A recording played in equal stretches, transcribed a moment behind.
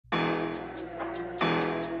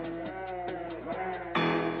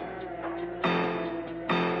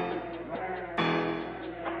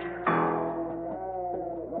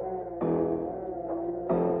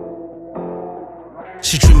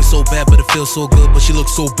so bad, but it feels so good. But she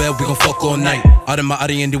looks so bad, we gon' fuck all night. Out of my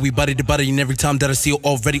body, and then we body to body. And every time that I see her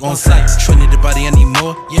already on sight. Trini the body, I need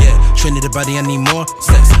more. Yeah, Trini the body, I need more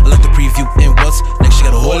sex. I like the preview and what's next. She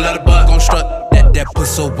got a whole lot of butt, gon' strut. That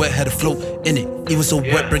puss so wet, had a float in it. Even so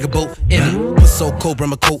wet, bring a boat in it. Puss so cold, bring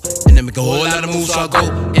my coat. And then make a whole lot of moves, so I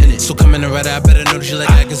go in it. So come in and ride, I better know that you like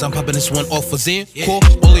that, cause I'm popping this one off for Zen. Call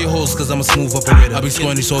all your hoes, cause I'm a smooth operator. I be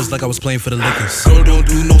scoring these hoes like I was playing for the Lakers. Girl, don't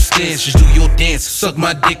do no stance, just do your dance. Suck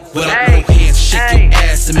my dick without no hands. Shake your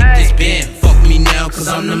ass and make this band. Fuck me now, cause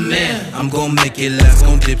I'm the man. I'm gon' make it last,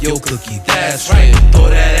 gon' dip your cookie, that's right. Throw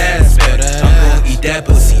that ass back, I'm gon' eat that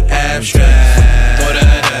pussy abstract. Throw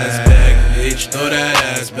that ass back, bitch, throw that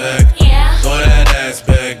ass back. Throw that ass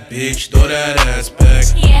back, bitch, throw that ass back.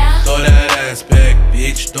 Throw that ass back,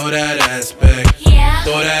 bitch, throw that ass back.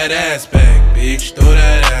 Throw that ass back, bitch, throw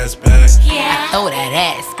that ass back. I throw that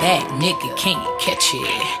ass back, nigga, can you catch it?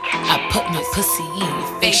 I put my pussy in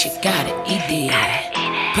your face, you gotta eat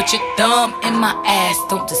it. Put your thumb in my ass,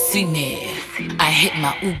 don't deceive me. I hit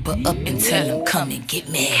my Uber up and tell him come and get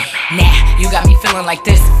me. Nah, you got me feeling like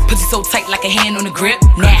this. Pussy so tight like a hand on the grip.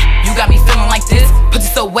 Nah, you got me feeling like this. Pussy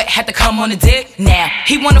so wet, had to come on the dick. Now,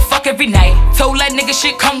 he wanna fuck every night. Told that nigga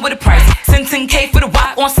shit come with a price. Send 10K for the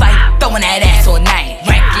wop on sight. Throwing that ass all night.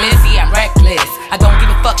 Reckless, yeah, I'm reckless. I don't give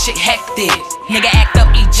a fuck, shit hectic. Nigga act up,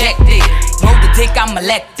 ejected. Roll the dick, I'm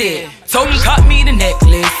elected. Told him cut me the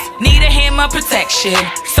necklace. Need a hammer protection.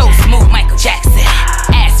 So smooth, Michael Jackson.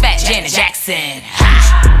 Ass fat, Janet Jackson.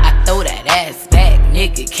 Ha. I throw that ass back,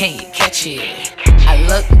 nigga, can you catch it? I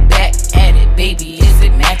look back at it, baby, is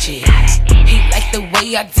it matching? He like the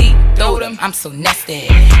way I deep throw them, I'm so nasty.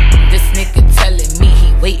 This nigga telling me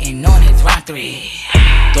he waiting on his round 3.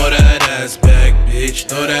 Throw that ass back, bitch,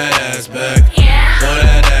 throw that ass back. Throw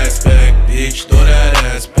that ass back, bitch, throw that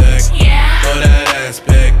ass back. Throw that ass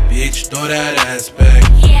back, bitch, throw that ass back.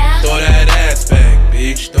 Throw that ass back,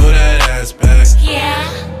 bitch, throw that ass back. Yeah.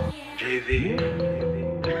 JV.